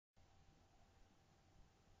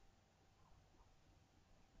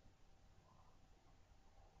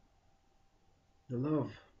The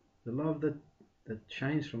love, the love that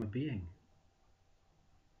shines from a being,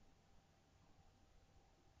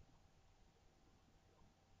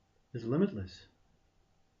 is limitless.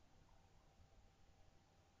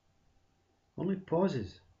 Only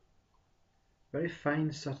pauses, very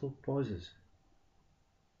fine, subtle pauses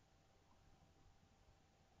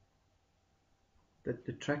that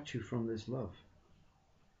detract you from this love,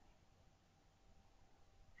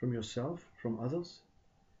 from yourself, from others,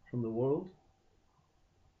 from the world.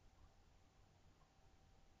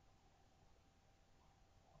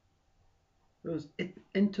 Those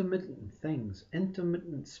intermittent things,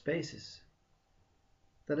 intermittent spaces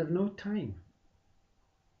that have no time.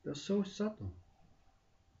 They're so subtle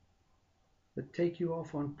that take you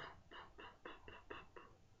off on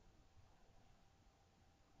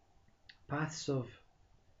paths of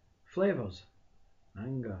flavors,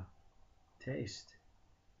 anger, taste,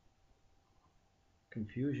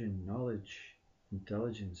 confusion, knowledge,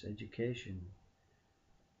 intelligence, education,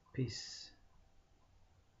 peace,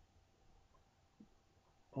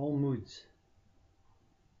 all moods.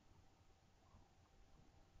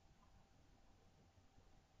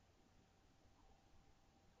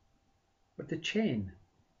 But the chain,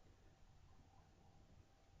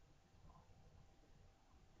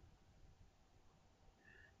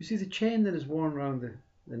 you see, the chain that is worn around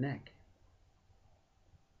the neck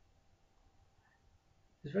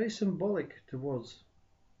is very symbolic towards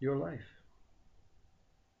your life.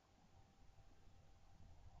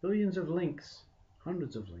 Billions of links,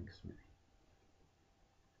 hundreds of links maybe,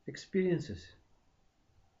 experiences,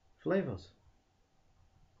 flavors,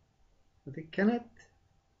 but they cannot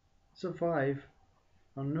survive,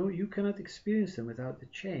 or no, you cannot experience them without the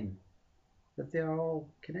chain that they are all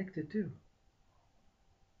connected to.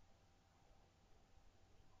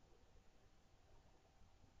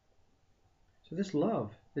 So this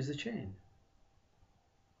love is the chain.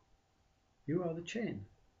 You are the chain.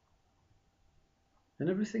 And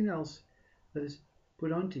everything else that is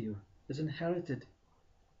put onto you is inherited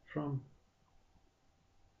from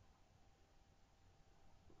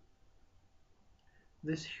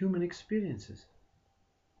this human experiences,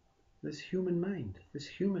 this human mind, this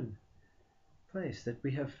human place that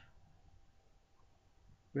we are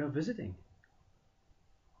visiting.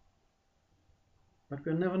 But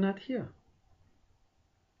we're never not here.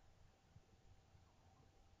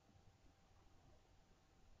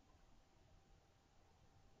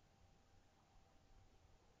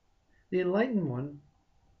 The enlightened one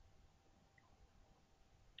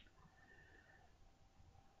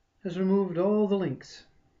has removed all the links.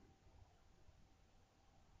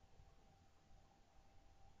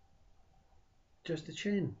 Just the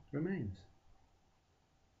chain remains.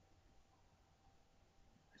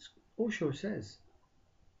 As Osho says,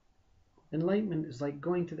 enlightenment is like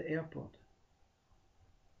going to the airport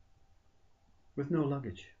with no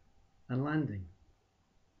luggage and landing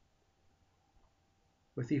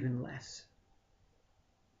with even less.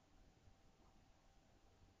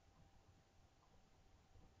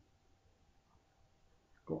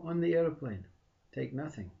 Go on the airplane, take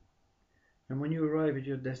nothing, and when you arrive at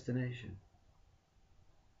your destination,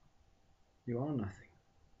 you are nothing.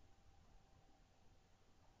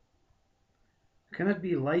 You cannot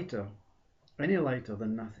be lighter, any lighter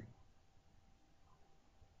than nothing.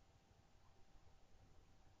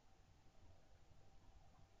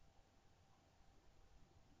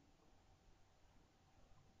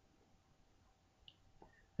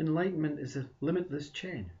 Enlightenment is a limitless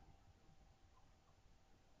chain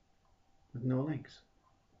with no links.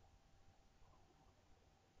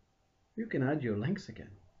 You can add your links again,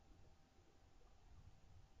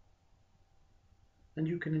 and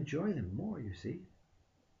you can enjoy them more, you see.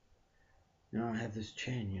 Now I have this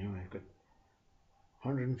chain, I've got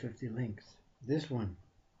 150 links. This one,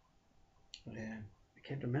 I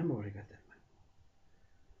can't remember where I got that one.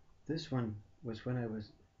 This one was when I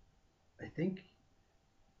was, I think,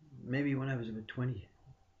 maybe when I was about 20.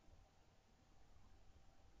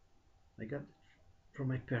 I got it from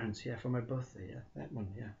my parents, for my birthday, that one,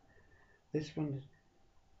 This one,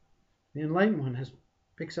 the enlightened one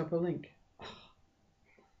picks up a link.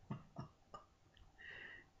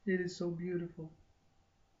 It is so beautiful.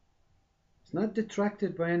 It's not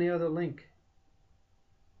detracted by any other link.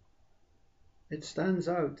 It stands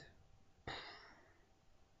out.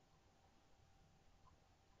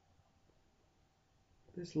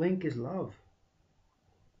 This link is love.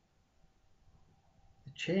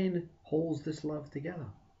 The chain holds this love together,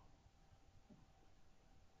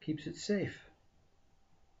 keeps it safe.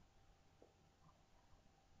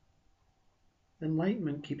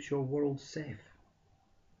 Enlightenment keeps your world safe,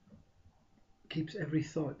 keeps every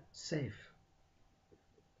thought safe.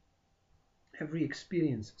 every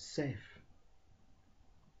experience safe.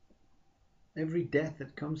 Every death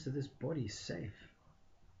that comes to this body is safe.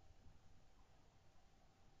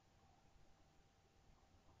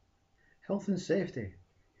 Health and safety,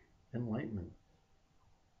 enlightenment.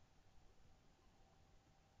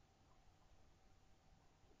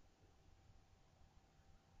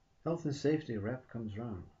 Health and safety rep comes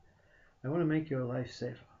round. I want to make your life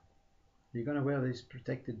safer. You're going to wear these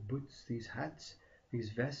protected boots, these hats,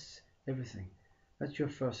 these vests, everything. That's your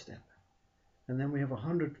first step. And then we have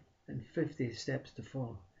 150 steps to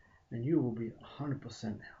follow. And you will be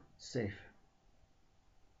 100% safe.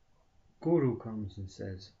 Guru comes and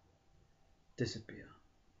says, disappear.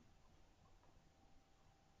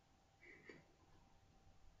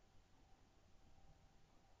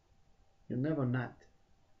 You're never not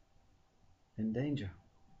in danger.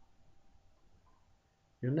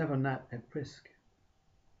 You're never not at risk.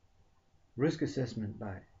 Risk assessment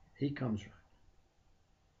by he comes round.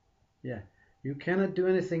 Yeah, you cannot do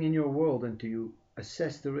anything in your world until you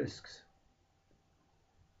assess the risks.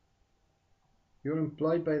 You're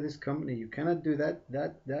employed by this company. You cannot do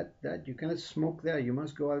that. You cannot smoke there. You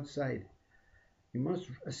must go outside. You must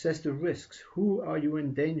assess the risks. Who are you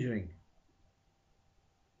endangering?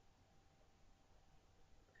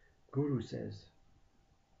 Guru says,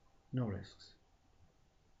 no risks.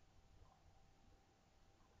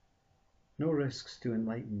 No risks to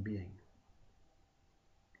enlightened being.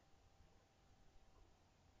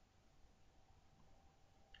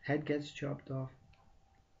 Head gets chopped off.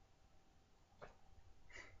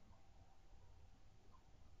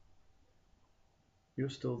 You're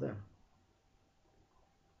still there.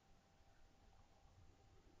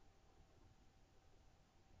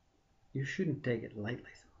 You shouldn't take it lightly,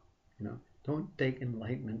 you know. Don't take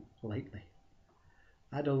enlightenment lightly.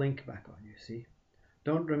 Add a link back on, you see.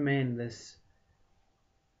 Don't remain this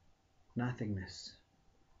nothingness,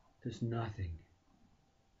 this nothing.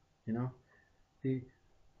 You know, the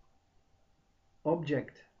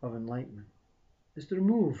object of enlightenment is to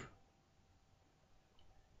remove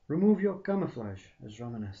your camouflage, as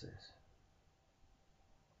Hereness says.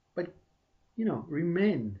 But, you know,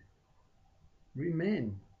 remain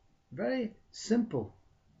very simple,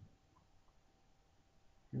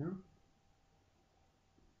 you know.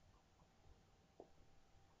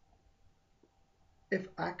 If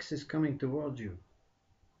axe is coming towards you,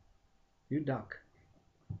 you duck.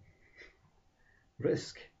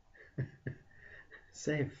 Risk.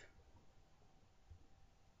 Safe.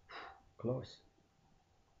 Close.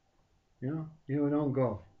 You know, you don't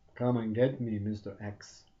go, come and get me, Mr.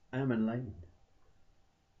 X. I'm enlightened.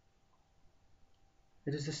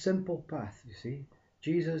 It is a simple path, you see.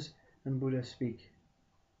 Jesus and Buddha speak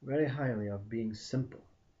very highly of being simple.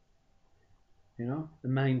 You know, the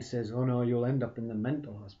mind says, oh no, you'll end up in the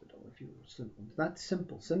mental hospital if you're simple. That's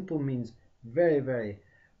simple. Simple means very, very,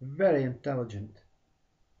 very intelligent.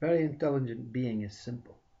 Very intelligent being is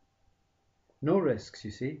simple. No risks, you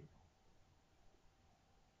see.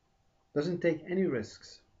 Doesn't take any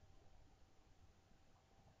risks.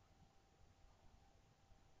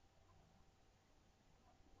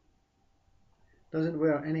 Doesn't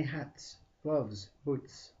wear any hats, gloves,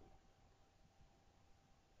 boots.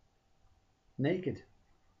 Naked.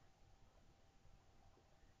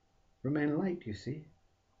 Remain light, you see.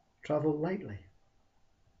 Travel lightly.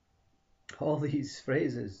 All these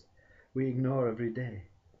phrases we ignore every day.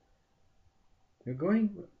 You're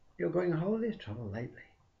going on holiday, travel lightly.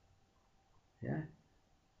 Yeah.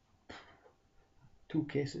 2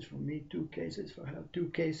 cases for me, 2 cases for her, 2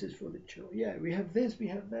 cases for the children. Yeah, we have this, we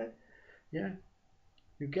have that. Yeah.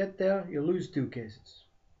 You get there, you lose 2 cases.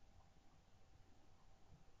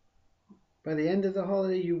 By the end of the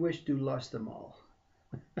holiday, you wish to lost them all.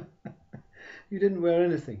 You didn't wear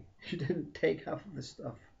anything. You didn't take half of the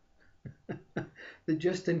stuff. The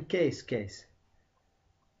just in case case.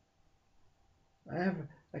 I have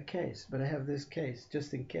a case, but I have this case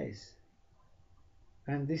just in case.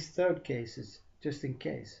 And this 3rd case is just in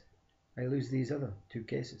case I lose these other 2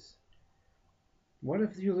 cases. What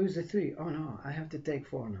if you lose the 3? Oh no, I have to take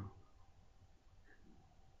 4 now.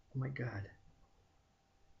 Oh my God.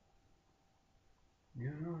 You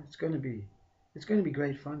know, it's going to be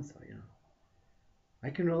great fun though, you know. I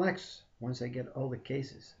can relax once I get all the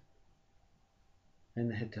cases in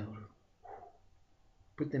the hotel room.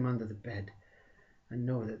 Put them under the bed and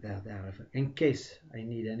know that they're there in case I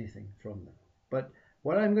need anything from them. But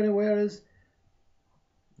what I'm going to wear is,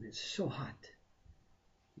 it's so hot,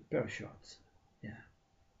 a pair of shorts. Yeah.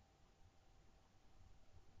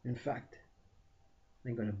 In fact,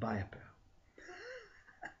 I'm going to buy a pair.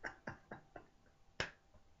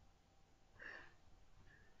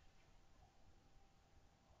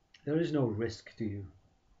 There is no risk to you.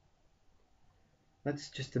 That's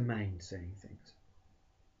just the mind saying things.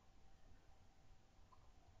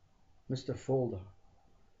 Mr. Folder,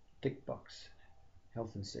 tick box,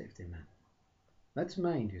 health and safety man. That's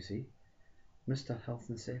mind, you see. Mr. Health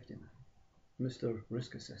and Safety man, Mr.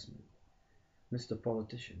 Risk Assessment, Mr.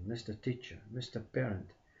 Politician, Mr. Teacher, Mr. Parent.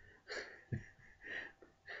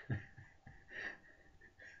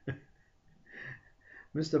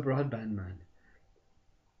 Mr. Broadband man.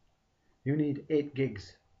 You need 8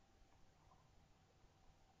 gigs.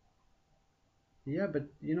 Yeah, but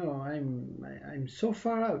you know, I'm so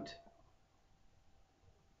far out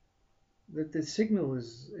that the signal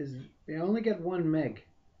is I only get 1 meg.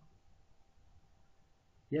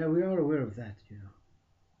 Yeah, we are aware of that, you know.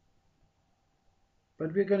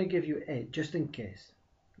 But we're going to give you 8 just in case,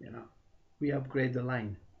 you know. We upgrade the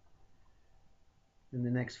line in the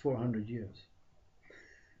next 400 years.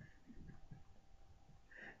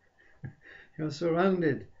 You're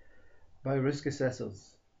surrounded by risk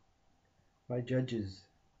assessors, by judges,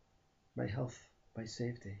 by health, by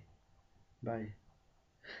safety, by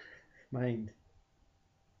mind.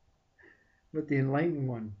 But the enlightened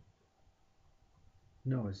one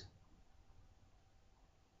knows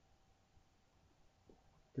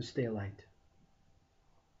to stay light.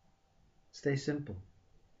 Stay simple.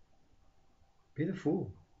 Be the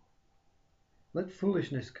fool. Let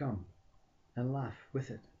foolishness come and laugh with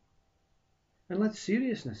it. And let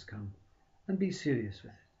seriousness come and be serious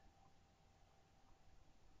with it.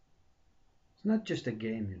 It's not just a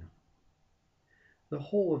game, you know. The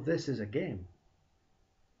whole of this is a game.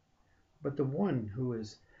 But the one who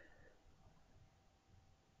is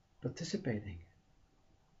participating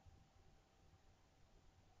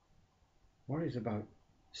worries about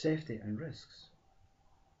safety and risks.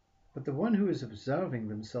 But the one who is observing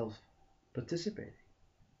themselves participating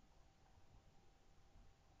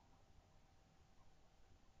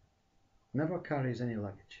never carries any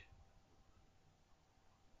luggage.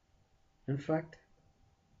 In fact,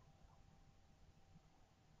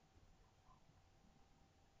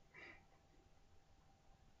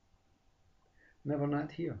 never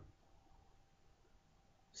not here.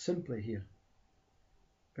 Simply here.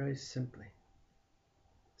 Very simply.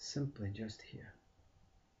 Simply just here.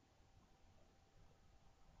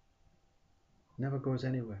 Never goes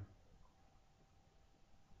anywhere.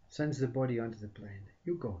 Sends the body onto the plane.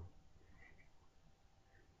 You go.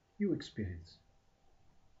 You experience.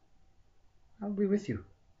 I'll be with you.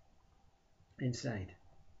 Inside.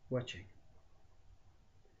 Watching.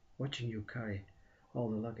 Watching you carry all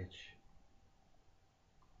the luggage.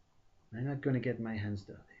 I'm not going to get my hands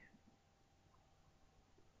dirty.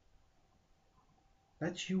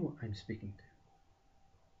 That's you I'm speaking to.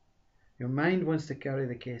 Your mind wants to carry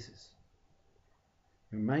the cases.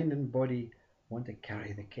 Your mind and body want to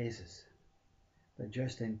carry the cases. The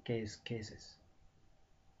just in case cases.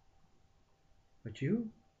 But you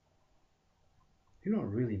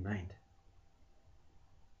don't really mind.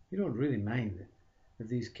 You don't really mind if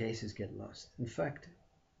these cases get lost. In fact,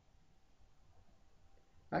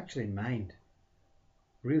 actually mind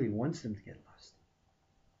really wants them to get lost.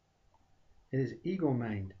 It is ego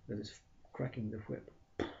mind that is cracking the whip.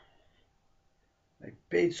 I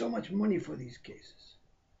paid so much money for these cases.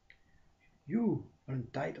 You are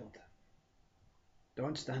entitled.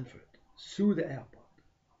 Don't stand for it. Sue the airport.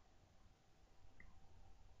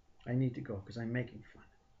 I need to go because I'm making fun.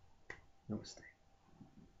 Namaste.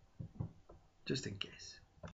 Just in case.